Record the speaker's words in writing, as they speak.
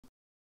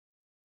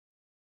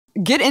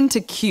get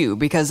into Q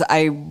because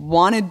I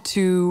wanted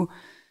to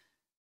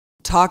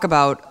talk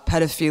about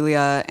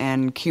pedophilia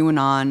and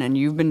QAnon, and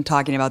you've been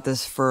talking about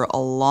this for a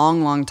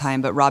long, long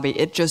time, but Robbie,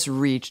 it just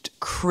reached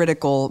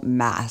critical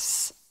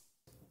mass.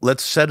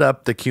 Let's set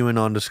up the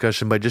QAnon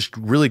discussion by just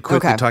really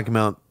quickly talking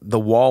about the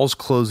walls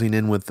closing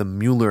in with the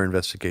Mueller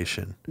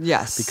investigation.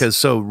 Yes. Because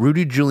so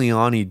Rudy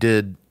Giuliani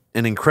did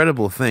an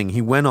incredible thing.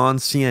 He went on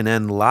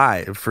CNN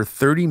live for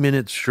 30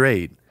 minutes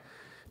straight,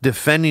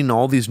 defending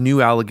all these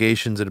new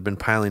allegations that have been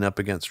piling up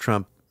against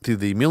Trump through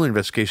the Mueller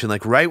investigation,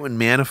 like right when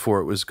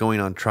Manafort was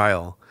going on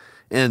trial.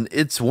 And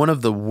it's one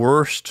of the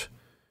worst,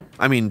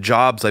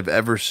 jobs I've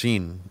ever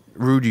seen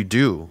Rudy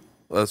do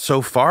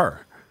so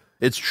far.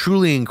 It's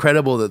truly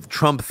incredible that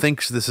Trump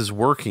thinks this is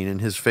working in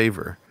his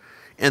favor.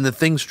 And the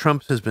things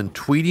Trump has been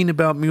tweeting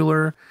about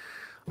Mueller,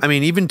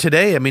 even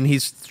today,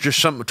 he's just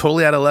something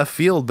totally out of left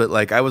field,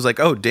 but I was like,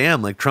 oh,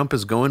 damn, Trump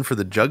is going for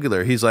the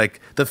jugular. He's like,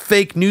 the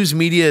fake news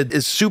media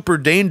is super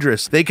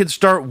dangerous. They could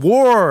start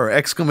war, !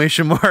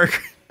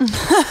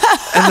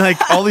 And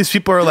all these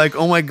people are like,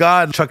 oh my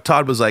God. Chuck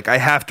Todd was like, I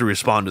have to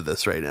respond to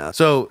this right now.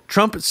 So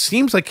Trump, it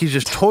seems like he's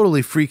just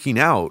totally freaking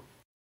out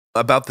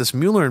about this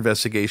Mueller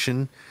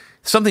investigation,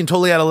 something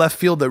totally out of left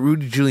field that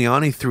Rudy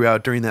Giuliani threw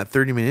out during that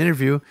 30-minute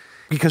interview,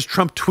 because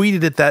Trump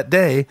tweeted it that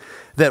day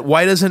that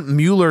why doesn't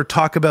Mueller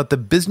talk about the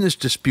business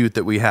dispute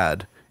that we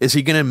had? Is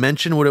he going to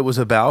mention what it was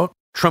about?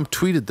 Trump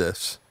tweeted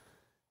this.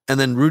 And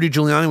then Rudy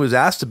Giuliani was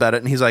asked about it,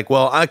 and he's like,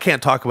 well, I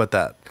can't talk about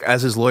that.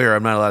 As his lawyer,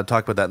 I'm not allowed to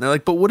talk about that. And they're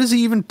like, but what is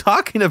he even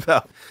talking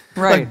about?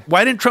 Right.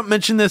 Why didn't Trump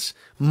mention this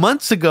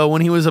months ago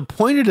when he was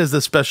appointed as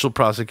the special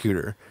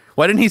prosecutor?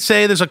 Why didn't he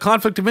say there's a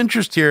conflict of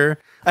interest here?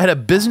 I had a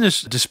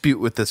business dispute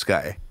with this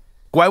guy.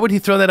 Why would he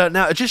throw that out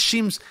now? It just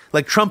seems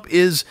like Trump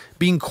is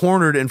being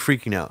cornered and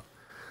freaking out.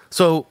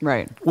 So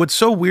what's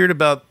so weird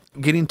about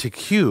getting to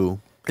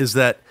Q is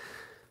that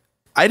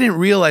I didn't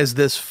realize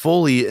this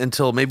fully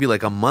until maybe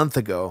a month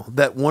ago,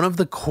 that one of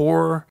the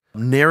core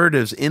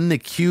narratives in the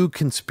Q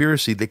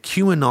conspiracy, the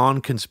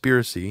QAnon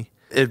conspiracy,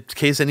 in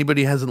case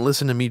anybody hasn't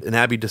listened to me and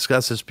Abby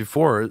discuss this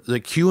before,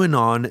 the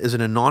QAnon is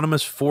an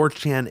anonymous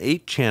 4chan,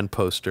 8chan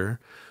poster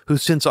who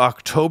since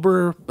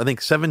October,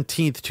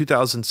 17th,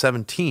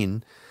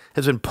 2017,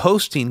 has been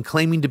posting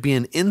claiming to be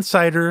an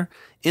insider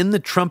in the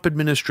Trump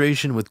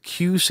administration with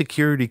Q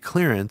security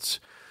clearance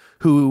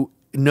who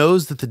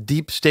knows that the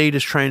deep state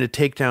is trying to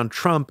take down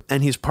Trump,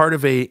 and he's part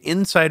of a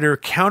insider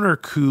counter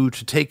coup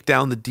to take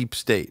down the deep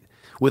state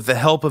with the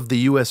help of the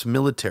U.S.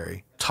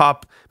 military,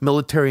 top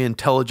military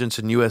intelligence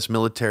and U.S.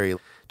 military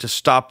to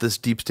stop this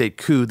deep state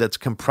coup that's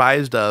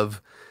comprised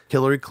of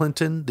Hillary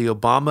Clinton, the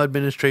Obama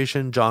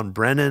administration, John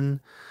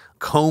Brennan,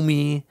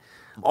 Comey,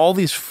 all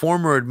these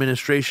former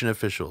administration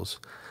officials.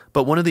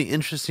 But one of the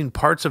interesting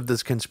parts of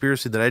this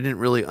conspiracy that I didn't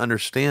really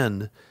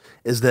understand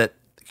is that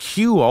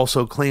Q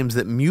also claims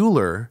that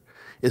Mueller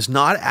is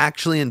not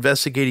actually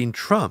investigating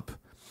Trump,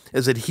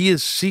 is that he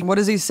is what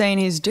is he saying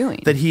he's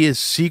doing? That he is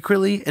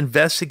secretly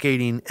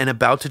investigating and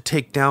about to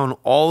take down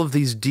all of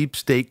these deep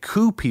state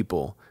coup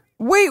people.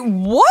 Wait,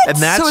 what? And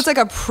so it's like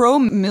a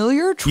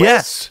pro-Mueller twist?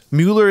 Yes.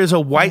 Mueller is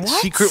a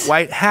secret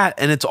white hat,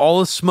 and it's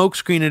all a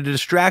smokescreen and a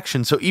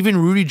distraction. So even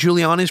Rudy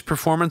Giuliani's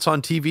performance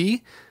on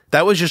TV,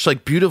 that was just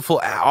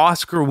beautiful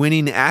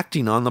Oscar-winning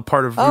acting on the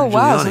part of Rudy Giuliani.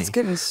 Wow, so it's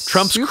getting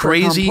Trump's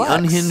crazy,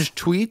 complex. unhinged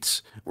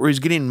tweets where he's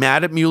getting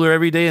mad at Mueller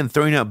every day and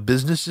throwing out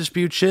business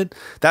dispute shit,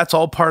 that's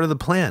all part of the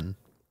plan.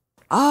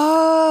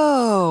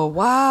 Oh,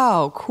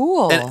 wow,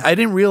 cool. And I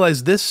didn't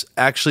realize this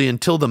actually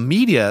until the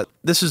media,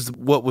 this is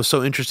what was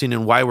so interesting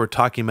and why we're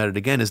talking about it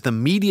again, is the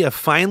media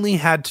finally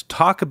had to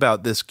talk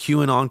about this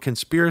QAnon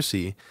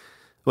conspiracy.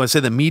 When I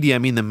say the media, I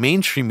mean the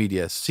mainstream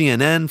media,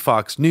 CNN,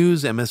 Fox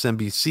News,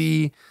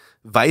 MSNBC,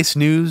 Vice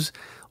News,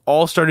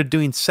 all started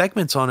doing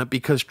segments on it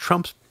because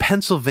Trump's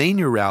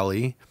Pennsylvania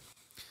rally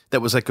that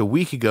was a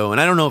week ago,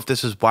 and I don't know if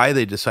this is why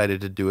they decided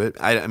to do it.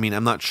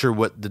 I'm not sure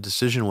what the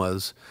decision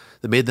was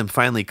that made them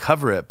finally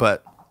cover it,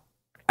 but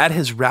at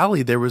his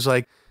rally, there was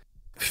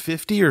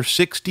 50 or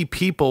 60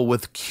 people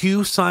with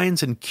Q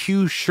signs and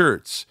Q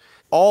shirts,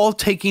 all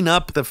taking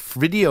up the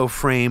video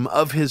frame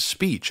of his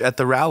speech at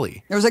the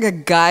rally. There was a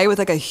guy with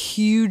a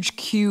huge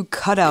Q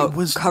cutout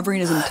covering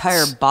his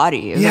entire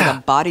body. It was like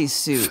a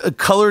bodysuit.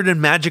 Colored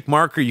in magic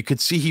marker. You could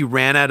see he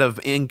ran out of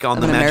ink on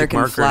the magic American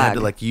marker flag.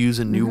 and had to use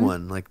a new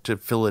one to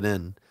fill it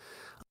in.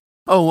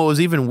 Oh, what was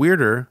even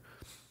weirder,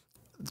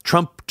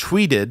 Trump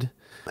tweeted,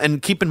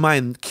 and keep in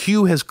mind,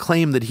 Q has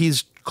claimed that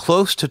he's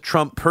close to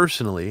Trump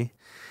personally,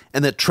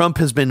 and that Trump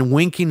has been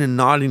winking and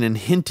nodding and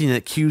hinting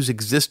at Q's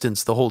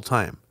existence the whole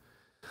time.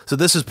 So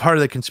this is part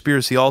of the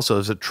conspiracy also,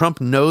 is that Trump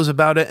knows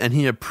about it and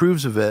he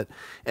approves of it,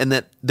 and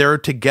that they're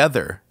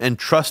together and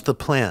trust the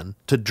plan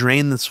to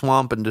drain the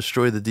swamp and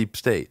destroy the deep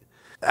state.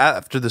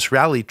 After this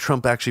rally,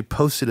 Trump actually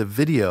posted a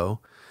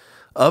video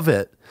of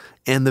it,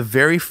 and the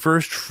very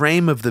first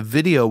frame of the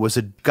video was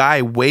a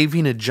guy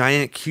waving a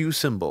giant Q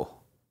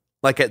symbol,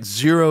 at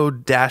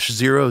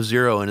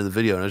 0-00 into the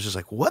video. And I was just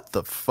like, what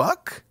the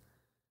fuck?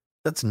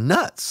 That's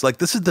nuts.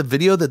 This is the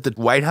video that the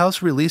White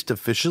House released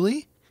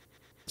officially?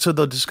 So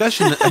the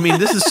discussion, I mean,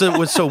 this is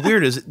what's so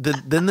weird is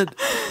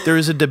there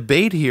is a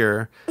debate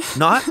here,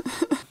 not...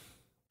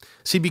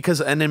 See,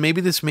 and then maybe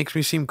this makes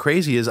me seem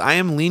crazy, is I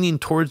am leaning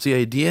towards the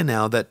idea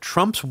now that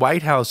Trump's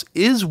White House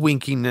is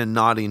winking and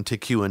nodding to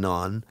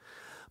QAnon,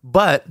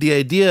 but the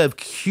idea of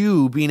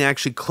Q being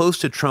actually close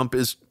to Trump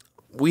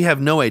we have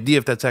no idea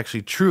if that's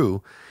actually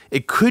true.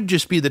 It could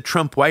just be the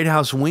Trump White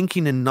House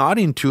winking and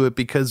nodding to it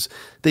because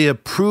they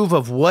approve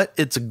of what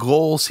its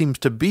goal seems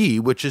to be,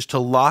 which is to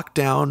lock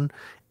down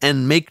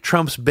and make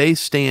Trump's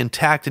base stay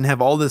intact and have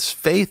all this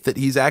faith that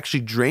he's actually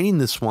draining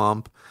the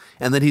swamp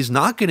and that he's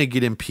not going to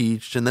get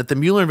impeached, and that the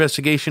Mueller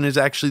investigation is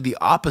actually the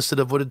opposite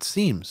of what it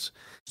seems.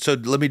 So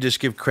let me just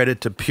give credit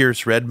to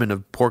Pierce Redmond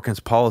of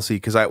Porkins Policy,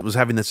 because I was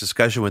having this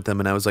discussion with them,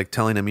 and I was like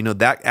telling him,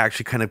 that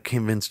actually kind of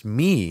convinced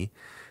me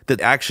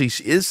that actually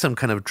is some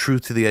kind of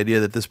truth to the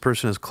idea that this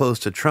person is close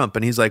to Trump.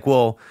 And he's like,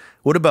 well,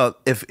 what about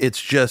if it's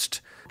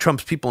just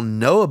Trump's people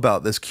know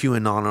about this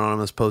QAnon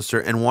anonymous poster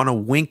and want to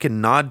wink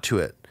and nod to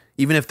it,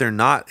 even if they're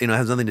not,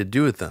 has nothing to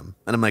do with them.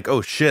 And I'm like,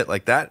 oh shit,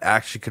 like that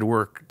actually could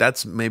work.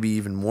 That's maybe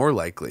even more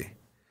likely.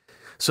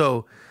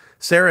 So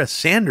Sarah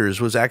Sanders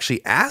was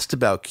actually asked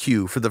about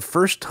Q for the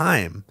first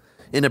time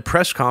in a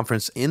press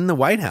conference in the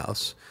White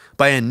House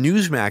by a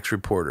Newsmax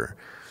reporter.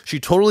 She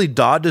totally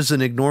dodges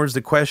and ignores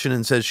the question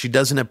and says she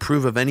doesn't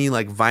approve of any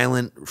like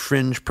violent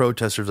fringe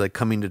protesters like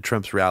coming to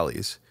Trump's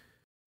rallies.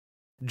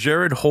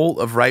 Jared Holt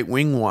of Right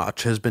Wing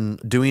Watch has been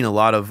doing a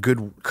lot of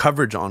good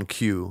coverage on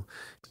Q.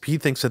 He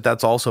thinks that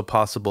that's also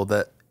possible,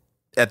 that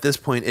at this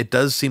point it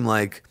does seem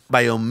like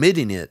by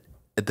omitting it,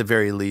 at the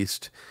very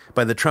least,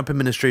 by the Trump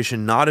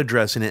administration not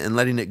addressing it and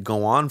letting it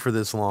go on for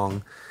this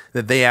long,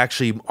 that they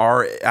actually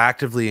are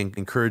actively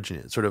encouraging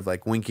it, sort of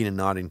like winking and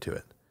nodding to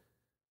it.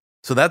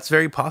 So that's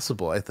very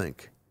possible, I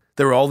think.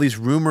 There were all these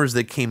rumors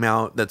that came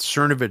out that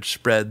Cernovich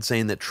spread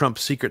saying that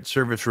Trump's Secret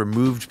Service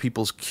removed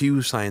people's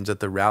Q signs at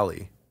the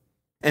rally.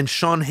 And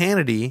Sean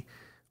Hannity,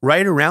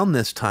 right around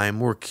this time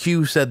where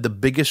Q said the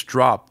biggest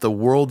drop, the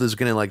world is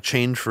going to like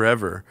change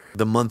forever,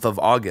 the month of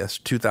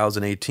August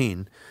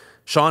 2018,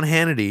 Sean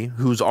Hannity,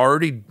 who's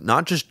already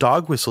not just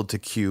dog whistled to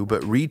Q,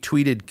 but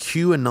retweeted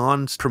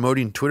QAnon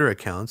promoting Twitter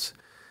accounts,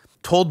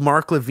 told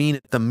Mark Levine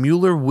the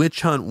Mueller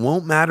witch hunt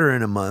won't matter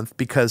in a month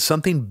because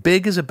something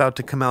big is about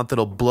to come out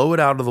that'll blow it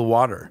out of the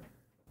water.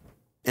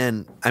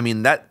 And I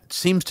mean, that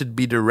seems to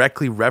be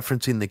directly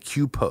referencing the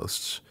Q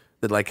posts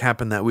that like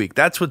happened that week.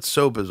 That's what's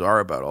so bizarre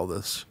about all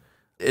this.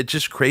 It's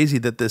just crazy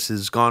that this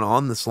has gone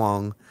on this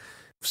long.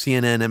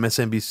 CNN,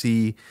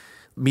 MSNBC,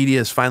 media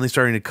is finally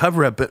starting to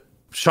cover it, but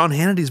Sean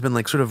Hannity's been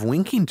like sort of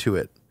winking to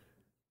it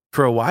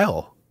for a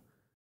while.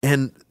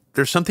 And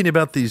there's something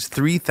about these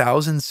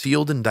 3,000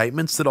 sealed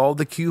indictments that all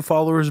the Q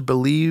followers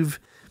believe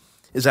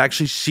is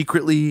actually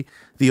secretly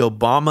the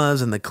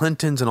Obamas and the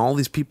Clintons and all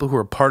these people who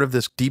are part of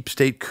this deep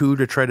state coup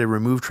to try to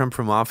remove Trump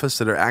from office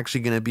that are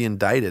actually going to be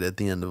indicted at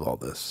the end of all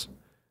this.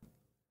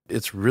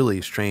 It's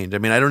really strange. I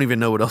mean, I don't even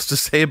know what else to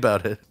say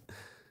about it.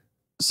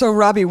 So,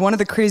 Robbie, one of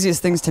the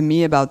craziest things to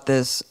me about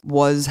this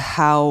was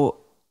how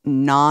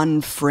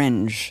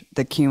non-fringe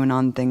the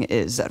QAnon thing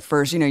is. At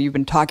first, you've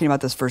been talking about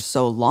this for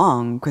so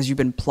long because you've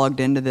been plugged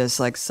into this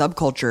like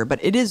subculture, but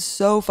it is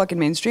so fucking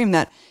mainstream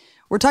that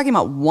we're talking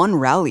about one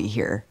rally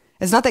here.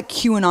 It's not that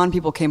QAnon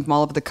people came from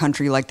all over the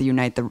country like the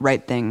Unite the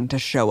Right thing to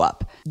show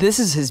up. This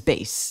is his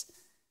base.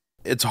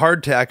 It's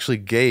hard to actually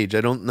gauge.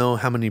 I don't know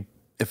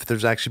if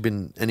there's actually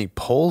been any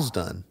polls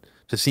done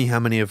to see how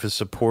many of his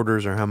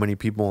supporters or how many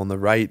people on the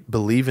right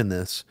believe in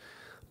this.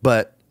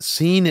 But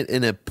seeing it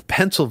in a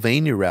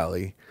Pennsylvania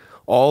rally,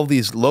 all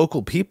these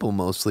local people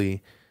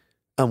mostly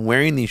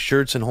wearing these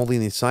shirts and holding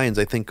these signs,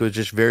 I think was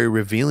just very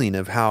revealing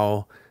of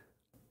how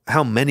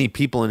many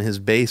people in his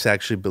base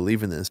actually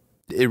believe in this.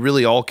 It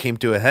really all came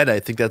to a head. I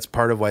think that's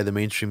part of why the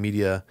mainstream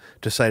media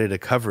decided to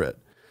cover it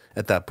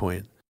at that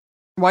point.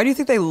 Why do you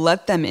think they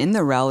let them in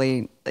the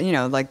rally?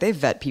 Like they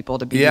vet people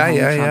to be behind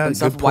Trump and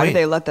stuff. Why do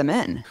they let them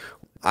in?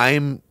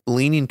 I'm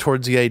leaning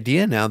towards the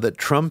idea now that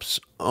Trump's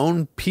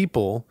own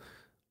people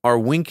are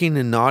winking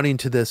and nodding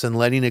to this and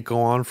letting it go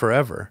on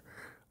forever,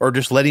 or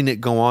just letting it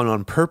go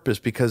on purpose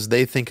because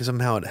they think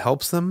somehow it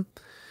helps them.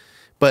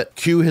 But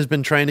Q has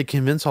been trying to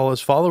convince all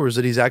his followers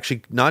that he's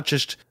actually not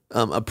just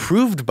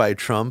approved by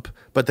Trump,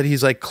 but that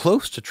he's like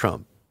close to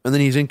Trump and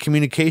then he's in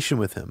communication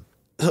with him.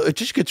 So it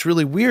just gets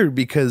really weird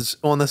because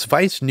on this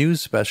Vice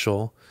News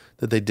special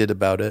that they did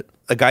about it,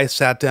 a guy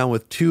sat down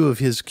with two of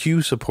his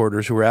Q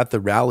supporters who were at the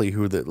rally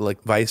who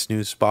like Vice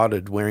News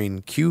spotted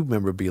wearing Q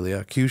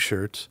memorabilia, Q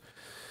shirts.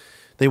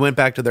 They went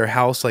back to their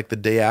house like the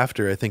day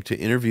after, I think, to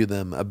interview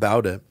them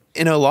about it.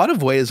 In a lot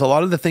of ways, a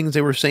lot of the things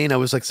they were saying, I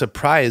was like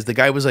surprised. The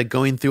guy was like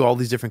going through all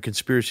these different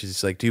conspiracies.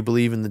 He's like, do you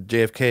believe in the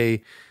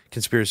JFK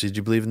conspiracies? Do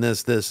you believe in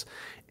this?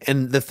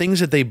 And the things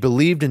that they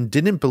believed and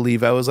didn't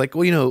believe, I was like,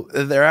 well,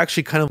 they're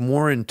actually kind of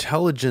more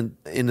intelligent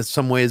in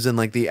some ways than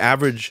like the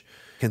average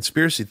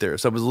conspiracy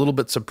theorist. I was a little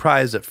bit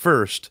surprised at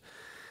first.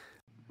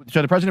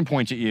 So the president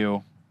points at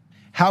you.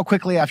 How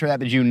quickly after that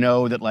did you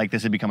know that like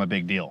this had become a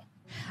big deal?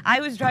 I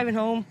was driving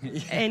home,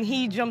 and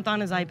he jumped on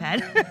his iPad.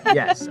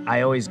 Yes,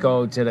 I always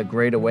go to the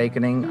Great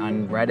Awakening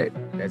on Reddit.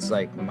 It's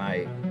like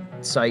my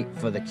site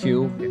for the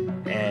Q.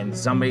 And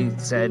somebody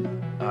said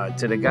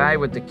to the guy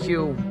with the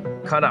Q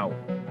cutout,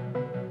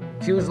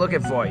 Q's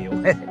looking for you.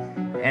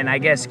 And I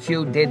guess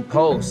Q did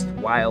post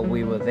while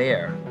we were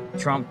there.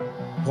 Trump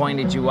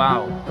pointed you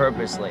out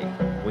purposely.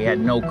 We had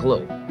no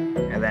clue.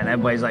 And then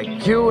everybody's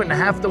like, Q and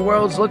half the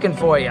world's looking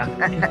for you.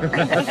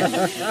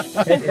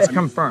 It's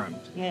confirmed.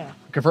 Yeah.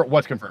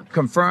 What's confirmed?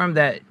 Confirmed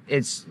that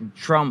it's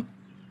Trump.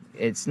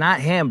 It's not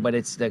him, but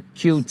it's the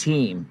Q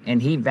team.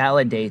 And he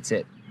validates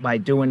it by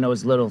doing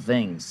those little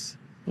things.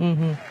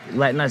 Mm-hmm.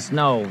 Letting us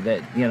know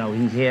that, you know,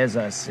 he hears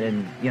us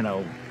and, you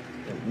know,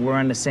 we're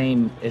on the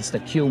same, it's the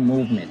Q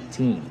movement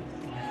team.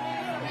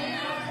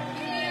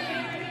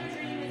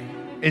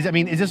 Is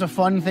this a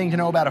fun thing to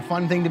know about, a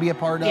fun thing to be a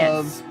part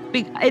Yes. of?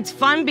 It's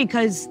fun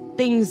because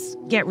things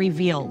get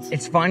revealed.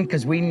 It's fun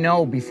because we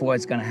know before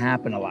it's going to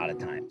happen a lot of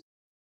times.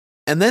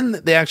 And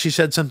then they actually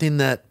said something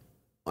that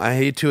I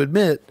hate to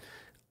admit,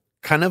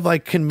 kind of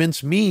like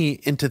convinced me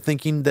into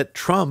thinking that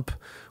Trump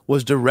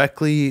was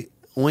directly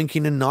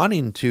winking and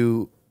nodding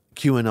to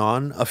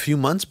QAnon a few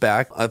months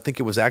back. I think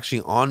it was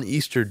actually on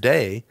Easter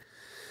Day.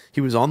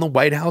 He was on the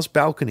White House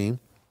balcony,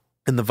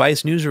 and the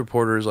Vice News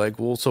reporter is like,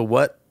 well, so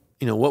what?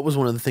 You know, what was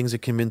one of the things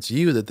that convinced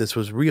you that this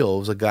was real? It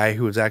was a guy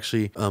who was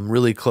actually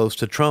really close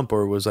to Trump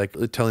or was like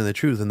telling the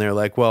truth. And they're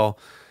like, well,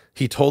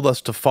 he told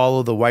us to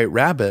follow the white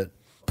rabbit.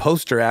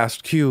 Poster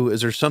asked Q,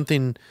 is there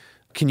something,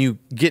 can you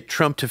get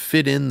Trump to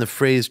fit in the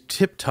phrase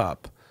tip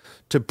top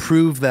to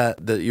prove that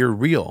you're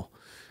real?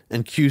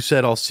 And Q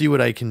said, I'll see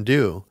what I can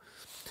do.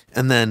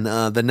 And then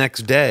the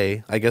next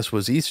day, I guess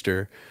was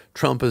Easter,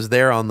 Trump is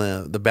there on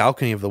the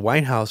balcony of the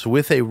White House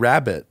with a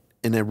rabbit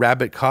in a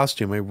rabbit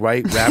costume, a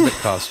white rabbit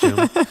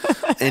costume.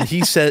 And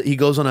he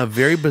goes on a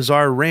very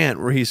bizarre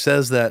rant where he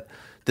says that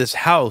this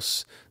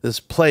house, this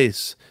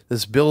place,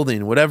 this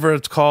building, whatever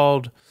it's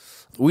called,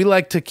 we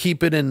like to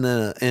keep it in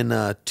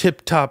a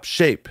tip-top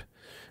shape.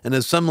 And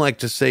as some like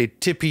to say,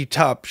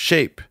 tippy-top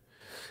shape.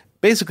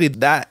 Basically,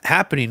 that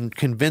happening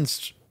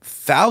convinced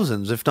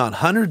thousands, if not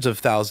hundreds of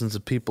thousands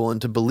of people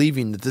into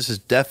believing that this is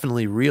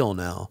definitely real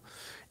now.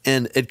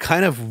 And it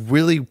kind of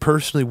really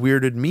personally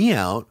weirded me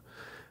out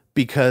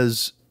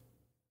because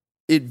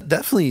it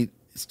definitely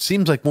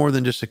seems like more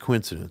than just a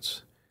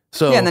coincidence.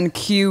 So yeah, and then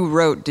Q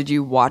wrote, did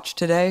you watch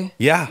today?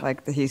 Yeah.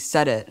 Like he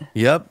said it.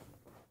 Yep.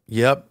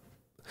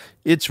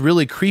 It's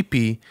really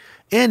creepy.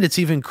 And it's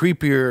even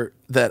creepier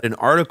that an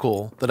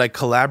article that I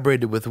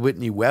collaborated with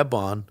Whitney Webb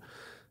on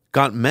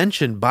got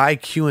mentioned by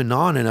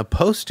QAnon in a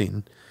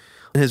posting.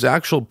 His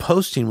actual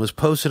posting was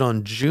posted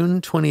on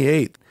June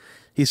 28th.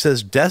 He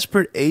says,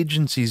 desperate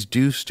agencies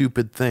do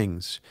stupid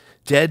things.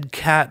 Dead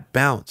cat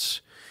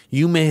bounce.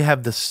 You may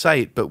have the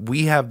site, but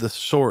we have the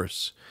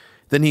source.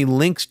 Then he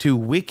links to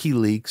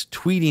WikiLeaks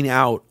tweeting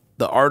out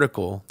the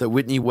article that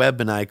Whitney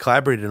Webb and I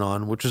collaborated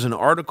on, which was an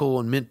article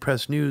in Mint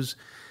Press News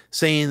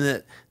saying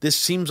that this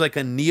seems like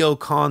a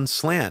neocon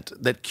slant,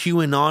 that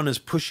QAnon is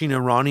pushing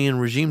Iranian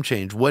regime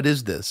change. What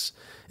is this?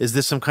 Is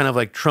this some kind of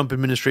like Trump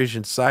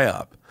administration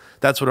psyop?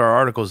 That's what our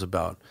article is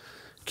about.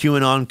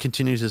 QAnon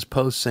continues his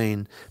post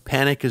saying,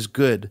 panic is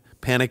good.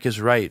 Panic is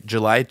right.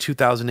 July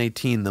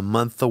 2018, the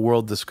month the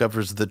world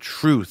discovers the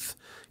truth.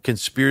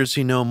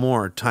 Conspiracy no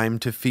more. Time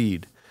to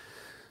feed.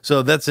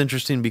 So that's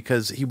interesting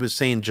because he was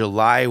saying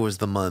July was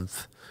the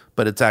month,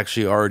 but it's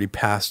actually already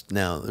passed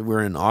now.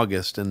 We're in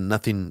August and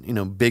nothing,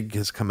 big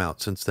has come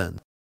out since then.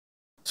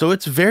 So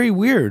it's very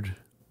weird.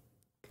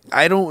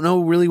 I don't know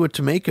really what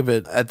to make of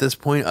it at this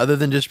point other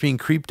than just being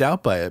creeped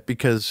out by it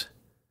because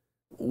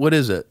what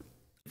is it?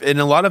 And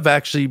a lot of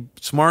actually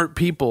smart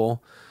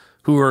people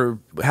who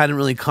hadn't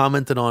really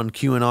commented on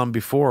QAnon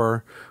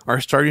before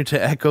are starting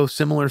to echo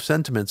similar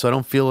sentiments. So I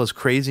don't feel as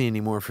crazy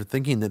anymore for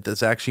thinking that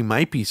this actually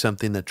might be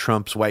something that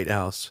Trump's White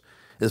House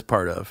is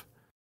part of.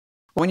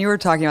 When you were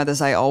talking about this,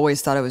 I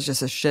always thought it was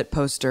just a shit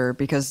poster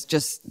because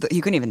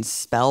he couldn't even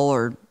spell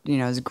or,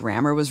 his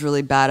grammar was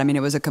really bad. I mean,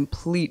 it was a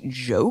complete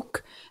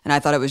joke. And I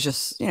thought it was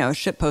just, a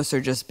shit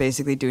poster just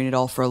basically doing it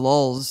all for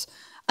lulz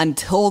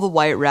until the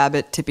white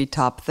rabbit tippy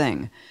top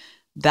thing.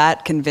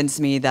 That convinced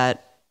me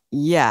that,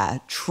 yeah,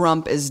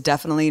 Trump is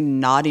definitely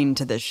nodding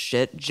to this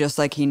shit, just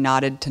like he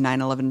nodded to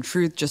 9/11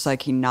 Truth, just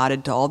like he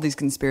nodded to all these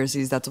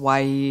conspiracies. That's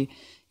why he,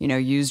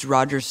 used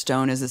Roger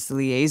Stone as this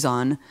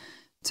liaison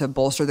to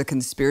bolster the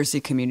conspiracy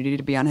community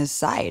to be on his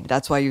side.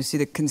 That's why you see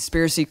the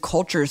conspiracy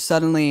culture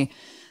suddenly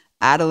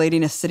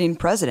adulating a sitting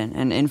president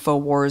and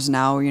InfoWars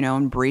now,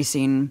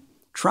 embracing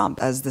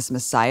Trump as this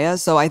messiah.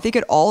 So I think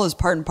it all is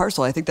part and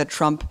parcel. I think that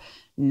Trump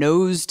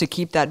knows to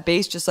keep that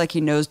base just like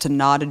he knows to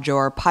nod to Joe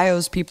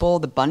Arpaio's people,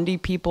 the Bundy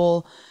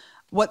people.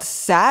 What's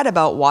sad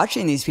about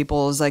watching these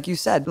people is, like you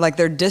said, like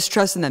their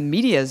distrust in the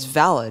media is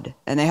valid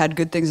and they had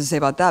good things to say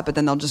about that, but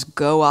then they'll just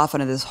go off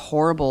onto this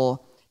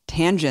horrible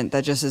tangent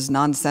that just is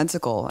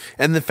nonsensical.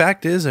 And the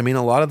fact is, a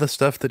lot of the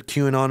stuff that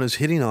QAnon is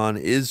hitting on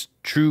is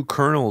true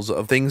kernels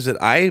of things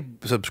that I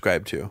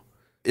subscribe to.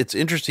 It's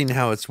interesting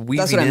how it's weaving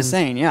That's what I'm in.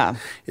 saying, yeah.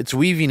 It's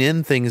weaving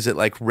in things that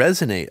like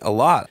resonate a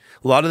lot.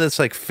 A lot of this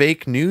like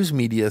fake news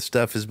media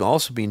stuff is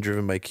also being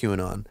driven by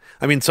QAnon.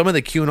 I mean, some of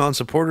the QAnon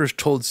supporters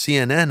told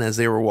CNN as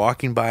they were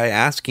walking by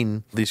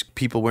asking these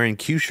people wearing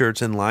Q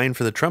shirts in line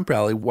for the Trump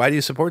rally, why do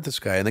you support this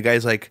guy? And the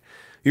guy's like,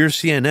 you're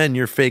CNN,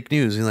 you're fake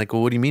news. And like,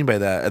 well, what do you mean by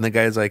that? And the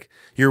guy's like,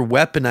 you're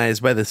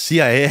weaponized by the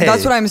CIA.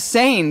 That's what I'm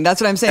saying.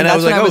 That's what I'm saying. And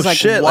That's I was like, oh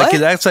shit. what? Like,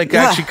 that's like,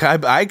 Yeah.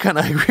 actually, I kind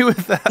of agree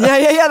with that.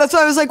 Yeah. That's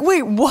why I was like,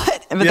 wait,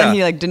 what? But Yeah. then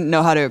he like didn't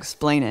know how to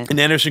explain it. And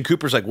Anderson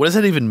Cooper's like, what does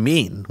that even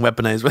mean?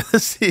 Weaponized by the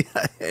CIA.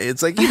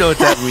 It's like, you know what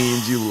that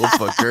means, you little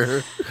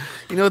fucker.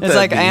 You know what It's that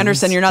like, means. I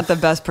understand you're not the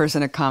best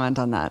person to comment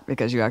on that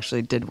because you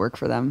actually did work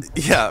for them.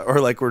 Yeah,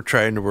 or like we're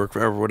trying to work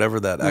for or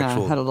whatever that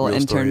actual Had a little real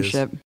story is.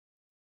 internship.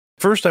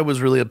 First, I was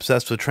really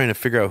obsessed with trying to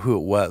figure out who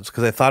it was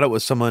because I thought it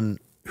was someone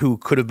who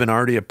could have been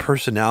already a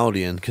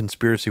personality in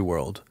conspiracy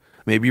world.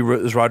 Maybe it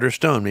was Roger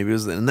Stone. Maybe it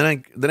was, and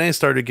then I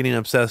started getting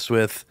obsessed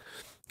with: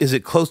 is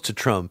it close to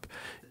Trump?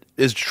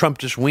 Is Trump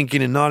just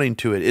winking and nodding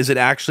to it? Is it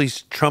actually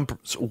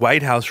Trump's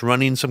White House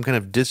running some kind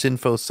of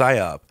disinfo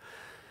psyop?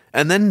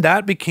 And then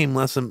that became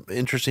less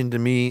interesting to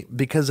me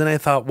because then I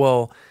thought,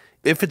 well,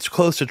 if it's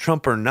close to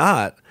Trump or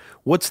not,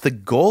 what's the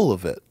goal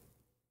of it?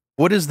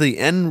 What is the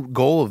end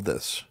goal of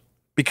this?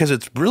 Because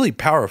it's really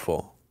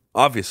powerful,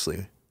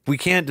 obviously. We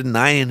can't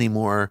deny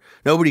anymore.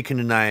 Nobody can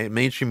deny it.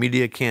 Mainstream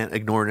media can't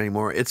ignore it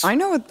anymore. I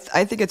know.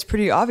 I think it's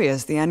pretty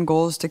obvious. The end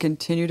goal is to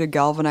continue to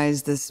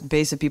galvanize this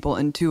base of people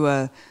into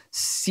a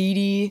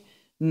seedy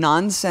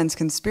nonsense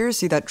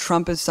conspiracy that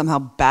Trump is somehow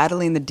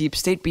battling the deep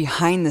state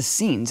behind the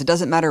scenes. It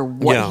doesn't matter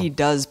what he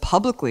does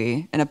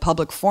publicly in a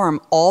public forum.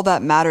 All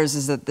that matters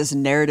is that this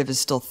narrative is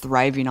still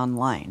thriving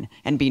online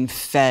and being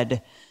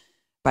fed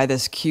by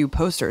this Q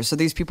poster. So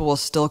these people will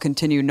still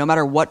continue, no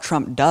matter what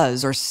Trump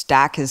does or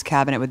stack his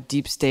cabinet with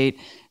deep state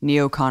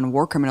neocon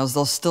war criminals,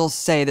 they'll still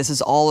say this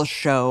is all a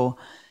show.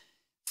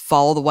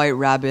 Follow the white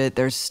rabbit.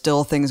 There's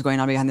still things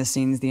going on behind the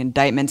scenes, the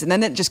indictments, and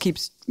then it just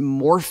keeps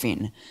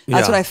morphing.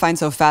 That's what I find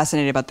so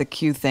fascinating about the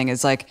Q thing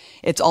is like,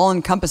 it's all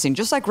encompassing,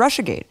 just like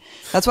Russiagate.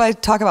 That's why I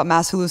talk about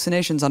mass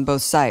hallucinations on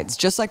both sides.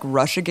 Just like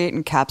Russiagate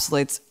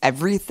encapsulates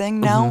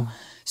everything now,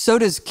 so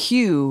does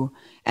Q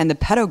and the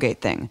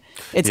pedogate thing.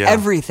 It's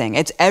everything.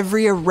 It's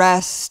every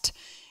arrest.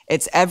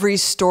 It's every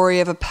story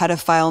of a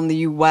pedophile in the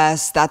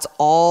US. That's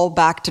all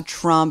back to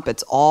Trump.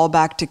 It's all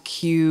back to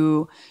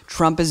Q.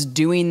 Trump is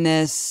doing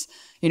this.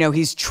 You know,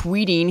 he's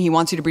tweeting. He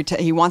wants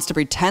to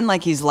pretend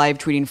like he's live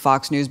tweeting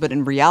Fox News, but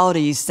in reality,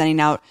 he's sending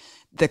out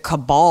the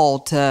cabal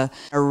to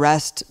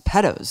arrest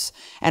pedos.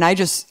 And I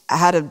just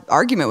had an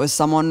argument with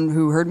someone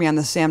who heard me on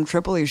the Sam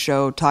Tripoli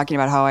show talking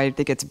about how I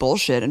think it's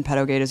bullshit and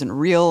pedogate isn't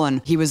real.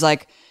 And he was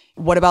like,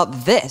 what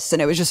about this?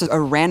 And it was just a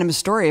random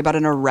story about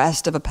an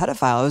arrest of a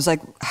pedophile. I was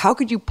like, how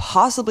could you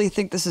possibly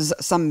think this is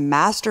some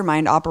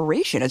mastermind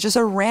operation? It's just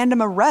a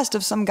random arrest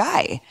of some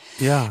guy.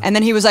 Yeah. And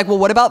then he was like, well,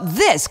 what about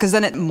this? Because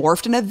then it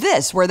morphed into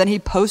this, where then he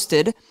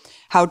posted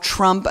how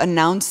Trump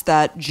announced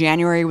that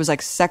January was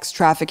like sex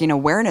trafficking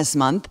awareness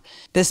month.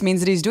 This means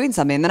that he's doing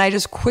something. And then I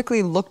just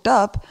quickly looked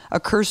up a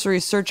cursory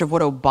search of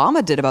what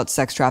Obama did about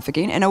sex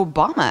trafficking. And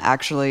Obama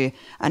actually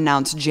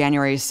announced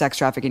January sex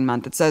trafficking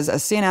month. It says, a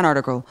CNN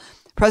article,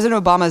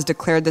 President Obama has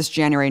declared this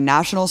January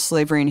National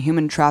Slavery and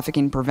Human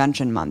Trafficking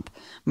Prevention Month,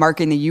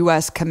 marking the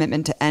U.S.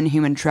 commitment to end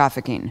human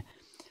trafficking.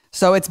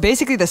 So it's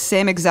basically the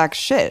same exact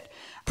shit.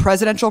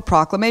 Presidential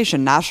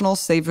Proclamation, National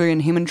Slavery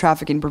and Human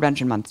Trafficking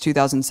Prevention Month,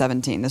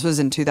 2017. This was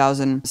in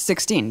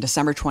 2016,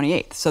 December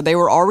 28th. So they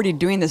were already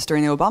doing this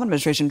during the Obama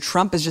administration.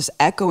 Trump is just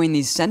echoing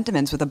these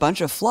sentiments with a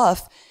bunch of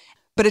fluff,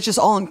 but it's just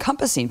all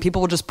encompassing.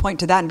 People will just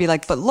point to that and be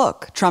like, but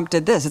look, Trump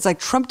did this. It's like,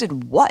 Trump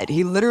did what?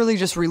 He literally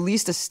just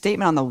released a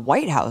statement on the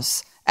White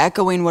House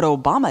echoing what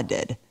Obama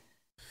did.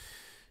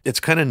 It's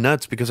kind of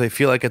nuts because I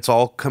feel like it's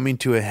all coming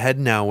to a head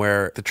now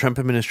where the Trump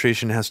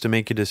administration has to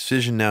make a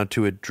decision now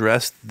to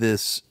address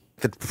this.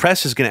 The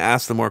press is going to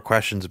ask them more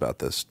questions about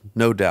this,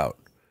 no doubt.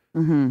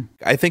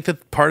 I think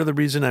that part of the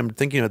reason I'm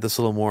thinking about this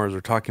a little more as we're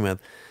talking about,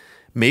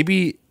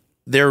 maybe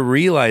they're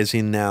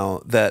realizing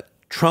now that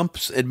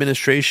Trump's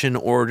administration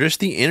or just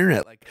the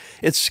internet, like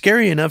it's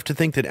scary enough to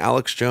think that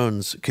Alex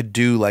Jones could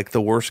do like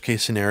the worst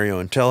case scenario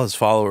and tell his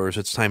followers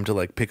it's time to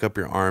like pick up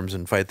your arms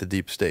and fight the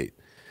deep state.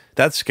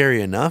 That's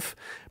scary enough.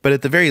 But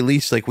at the very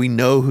least, like we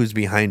know who's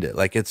behind it.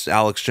 Like it's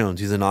Alex Jones.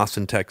 He's in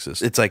Austin,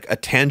 Texas. It's like a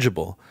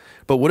tangible.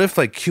 But what if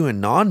like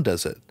QAnon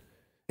does it?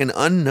 An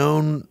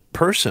unknown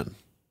person.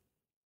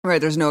 Right.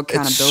 There's no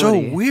accountability.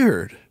 It's so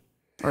weird.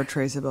 Or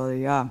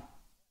traceability. Yeah.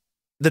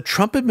 The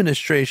Trump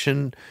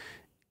administration,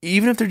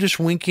 even if they're just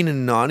winking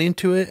and nodding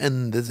to it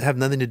and have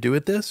nothing to do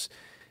with this,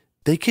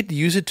 they could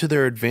use it to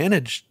their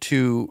advantage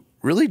to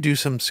really do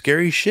some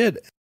scary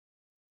shit.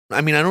 I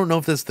mean, I don't know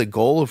if that's the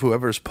goal of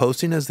whoever's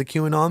posting as the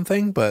QAnon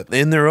thing, but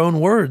in their own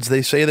words,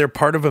 they say they're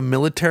part of a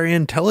military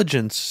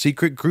intelligence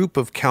secret group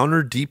of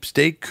counter deep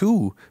state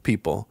coup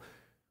people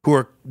who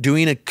are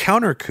doing a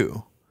counter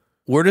coup.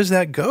 Where does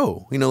that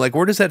go? You know, like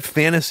where does that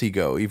fantasy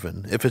go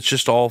even if it's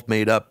just all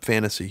made up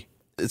fantasy?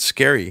 It's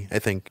scary, I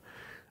think.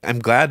 I'm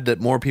glad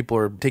that more people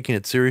are taking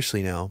it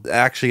seriously now.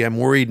 Actually, I'm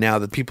worried now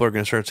that people are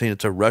going to start saying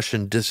it's a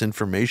Russian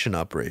disinformation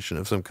operation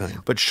of some kind.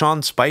 But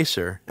Sean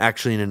Spicer,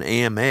 actually in an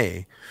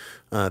AMA,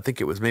 I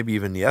think it was maybe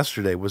even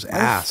yesterday, was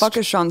asked. Why the fuck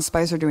is Sean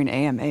Spicer doing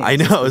AMA? I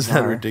know, isn't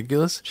that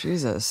ridiculous?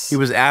 Jesus. He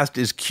was asked,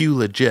 is Q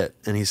legit?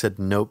 And he said,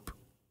 nope.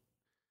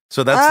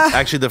 So that's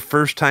actually the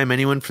first time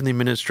anyone from the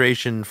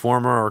administration,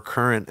 former or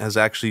current, has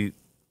actually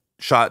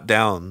shot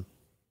down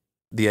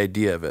the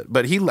idea of it.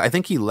 But I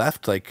think he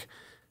left like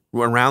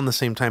around the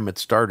same time it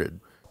started.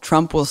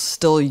 Trump will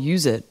still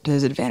use it to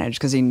his advantage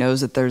because he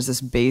knows that there's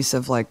this base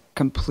of like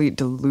complete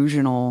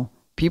delusional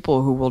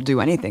people who will do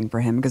anything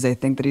for him because they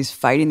think that he's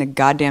fighting the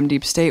goddamn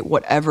deep state,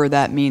 whatever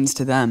that means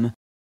to them.